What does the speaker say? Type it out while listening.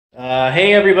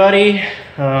Hey everybody,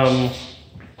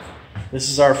 this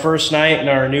is our first night in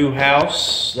our new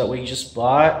house that we just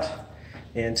bought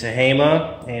in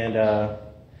Tehama, and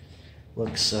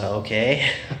looks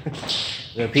okay.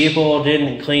 The people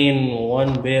didn't clean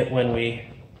one bit when we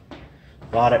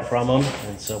bought it from them,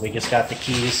 and so we just got the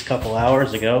keys a couple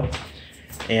hours ago,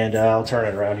 and I'll turn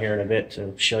it around here in a bit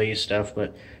to show you stuff.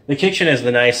 But the kitchen is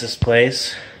the nicest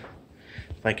place.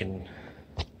 If I can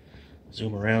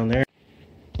zoom around there.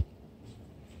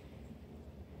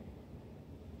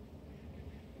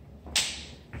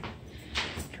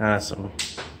 Kind of some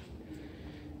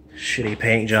shitty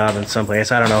paint job in some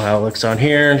place. I don't know how it looks on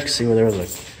here. You can see where there was a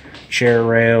chair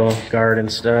rail, garden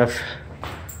stuff,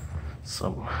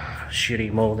 some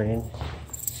shitty molding.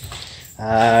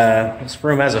 This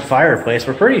room has a fireplace.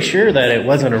 We're pretty sure that it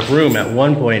wasn't a room at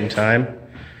one point in time.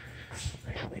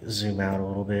 Let me zoom out a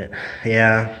little bit.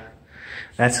 Yeah,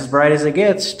 that's as bright as it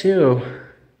gets too.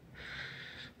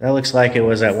 That looks like it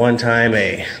was at one time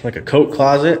like a coat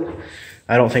closet.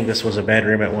 I don't think this was a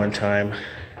bedroom at one time.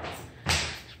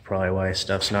 That's probably why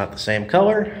stuff's not the same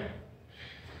color.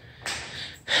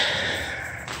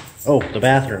 Oh, the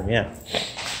bathroom, yeah.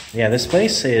 Yeah, this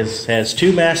place has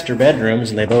two master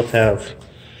bedrooms, and they both have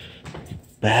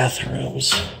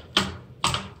bathrooms.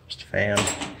 Just a fan.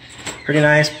 Pretty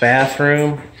nice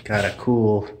bathroom. Got a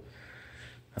cool,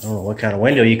 I don't know what kind of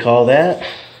window you call that.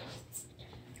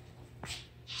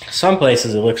 Some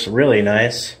places it looks really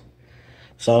nice.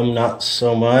 Some not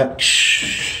so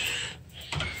much.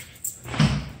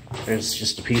 There's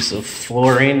just a piece of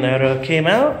flooring that came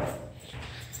out.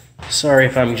 Sorry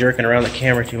if I'm jerking around the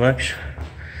camera too much.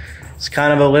 It's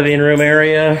kind of a living room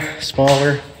area,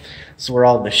 smaller. This is where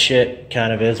all the shit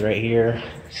kind of is right here.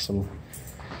 Some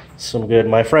good.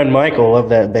 My friend Michael loved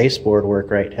that baseboard work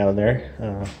right down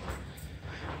there.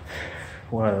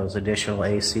 One of those additional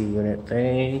AC unit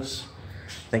things.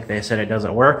 I think they said it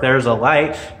doesn't work. There's a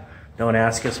light. Don't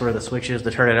ask us where the switch is to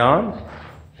turn it on.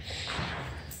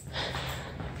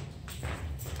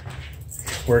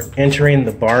 We're entering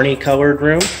the Barney colored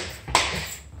room.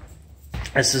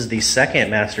 This is the second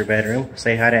master bedroom.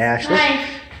 Say hi to Ashley.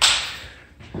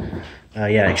 Hi.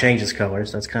 Yeah, it changes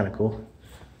colors. That's kind of cool.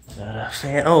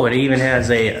 Oh, it even has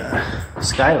a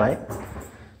skylight.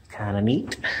 Kind of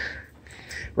neat.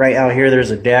 Right out here,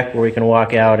 there's a deck where we can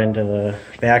walk out into the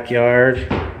backyard.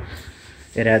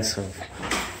 It adds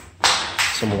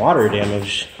some water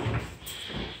damage.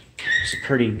 It's a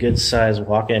pretty good sized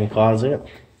walk-in closet.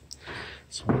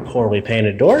 Some poorly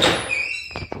painted doors.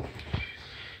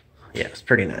 Yeah, it's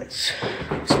pretty nice.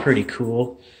 It's pretty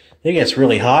cool. I think it's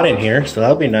really hot in here, so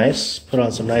that'll be nice. Put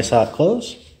on some nice hot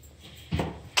clothes.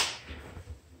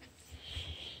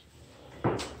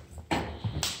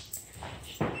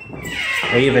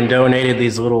 They even donated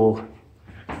these little,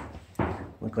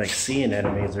 look like sea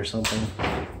anemones or something.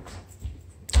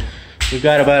 We've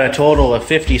got about a total of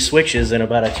 50 switches in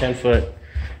about a 10-foot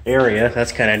area.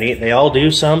 That's kind of neat. They all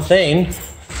do something.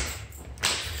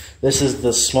 This is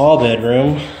the small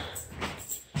bedroom.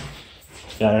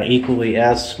 Got an equally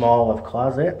as small of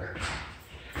closet.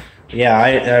 Yeah,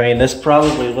 I mean, this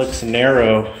probably looks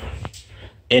narrow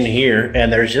in here,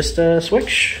 and there's just a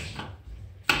switch.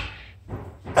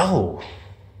 Oh.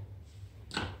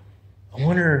 I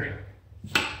wonder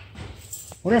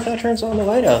if that turns on the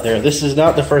light out there. This is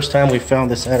not the first time we found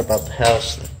this out about the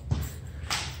house.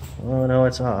 Oh no,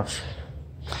 it's off.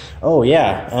 Oh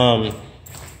yeah,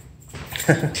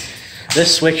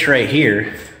 this switch right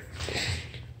here,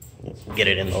 get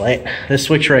it in the light. This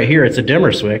switch right here, it's a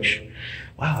dimmer switch.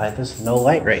 Wow, there's no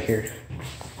light right here.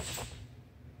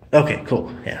 Okay,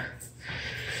 cool, yeah.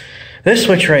 This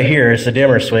switch right here is the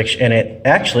dimmer switch, and it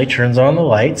actually turns on the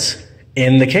lights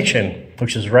in the kitchen,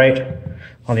 which is right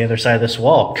on the other side of this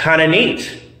wall. Kind of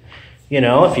neat. You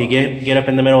know, if you get up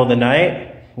in the middle of the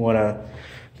night, want to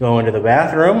go into the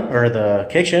bathroom or the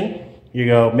kitchen, you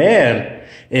go, man,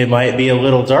 it might be a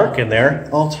little dark in there.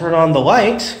 I'll turn on the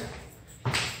light.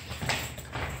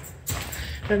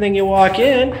 And then you walk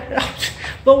in,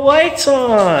 the light's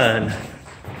on.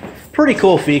 Pretty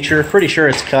cool feature. Pretty sure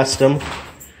it's custom.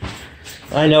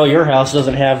 I know your house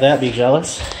doesn't have that. Be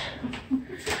jealous.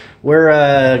 We're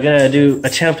gonna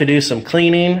attempt to do some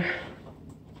cleaning.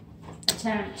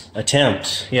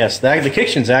 Attempt. Yes, the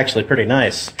kitchen's actually pretty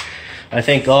nice. I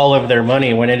think all of their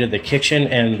money went into the kitchen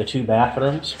and the two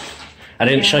bathrooms. I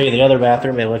didn't show you the other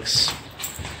bathroom. It looks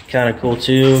kind of cool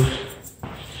too.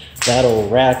 That'll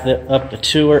wrap up the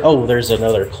tour. Oh, there's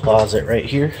another closet right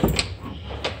here.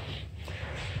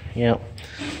 Yep.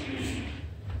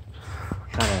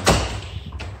 Kind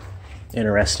of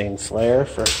interesting flair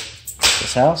for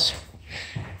this house.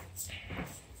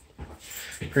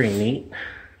 pretty neat.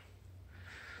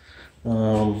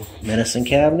 Medicine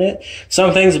cabinet.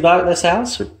 Some things about this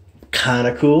house are kind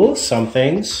of cool. Some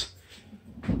things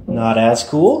not as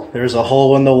cool. There's a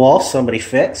hole in the wall somebody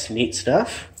fixed. Neat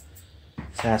stuff.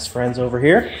 Let's ask friends over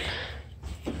here.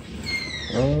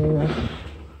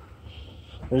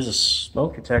 There's a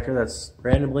smoke detector that's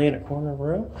randomly in a corner of the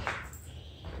room.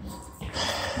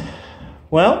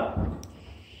 Well,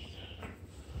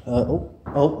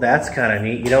 oh, that's kind of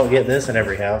neat. You don't get this in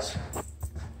every house.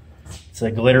 It's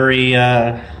a glittery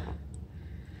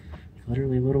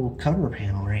little cover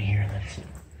panel right here. That's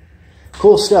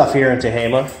cool stuff here in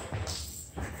Tehama.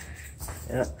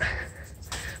 Yeah.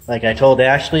 Like I told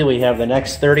Ashley, we have the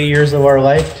next 30 years of our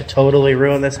life to totally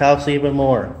ruin this house even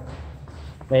more.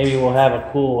 Maybe we'll have a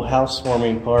cool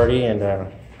housewarming party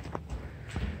and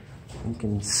you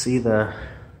can see the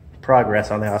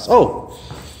progress on the house. Oh,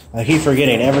 I keep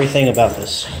forgetting everything about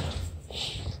this.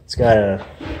 It's got a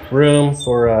room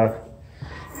for a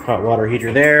hot water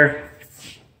heater there.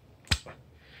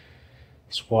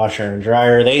 It's washer and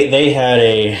dryer. They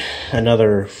had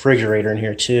another refrigerator in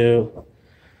here too.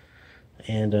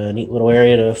 And a neat little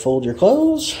area to fold your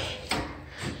clothes.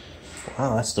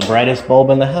 Wow, that's the brightest bulb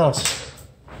in the house.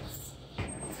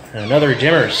 And another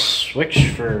dimmer switch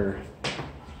for,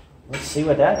 let's see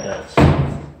what that does.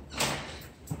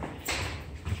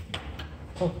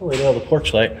 Oh, holy hell, the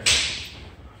porch light.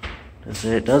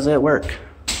 Does it work?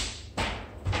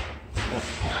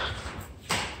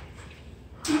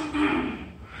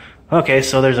 Okay,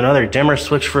 so there's another dimmer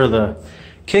switch for the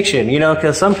kitchen. You know,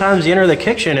 because sometimes you enter the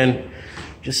kitchen and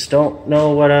just don't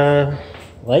know what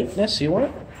lightness you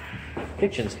want.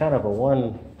 Kitchen's kind of a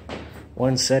one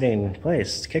setting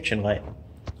place. It's kitchen light.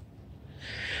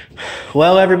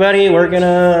 Well, everybody, we're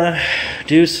gonna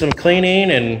do some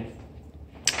cleaning, and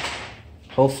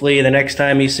hopefully the next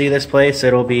time you see this place,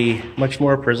 it'll be much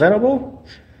more presentable.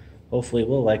 Hopefully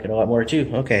we'll like it a lot more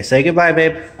too. Okay, say goodbye,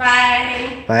 babe.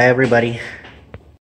 Bye. Bye, everybody.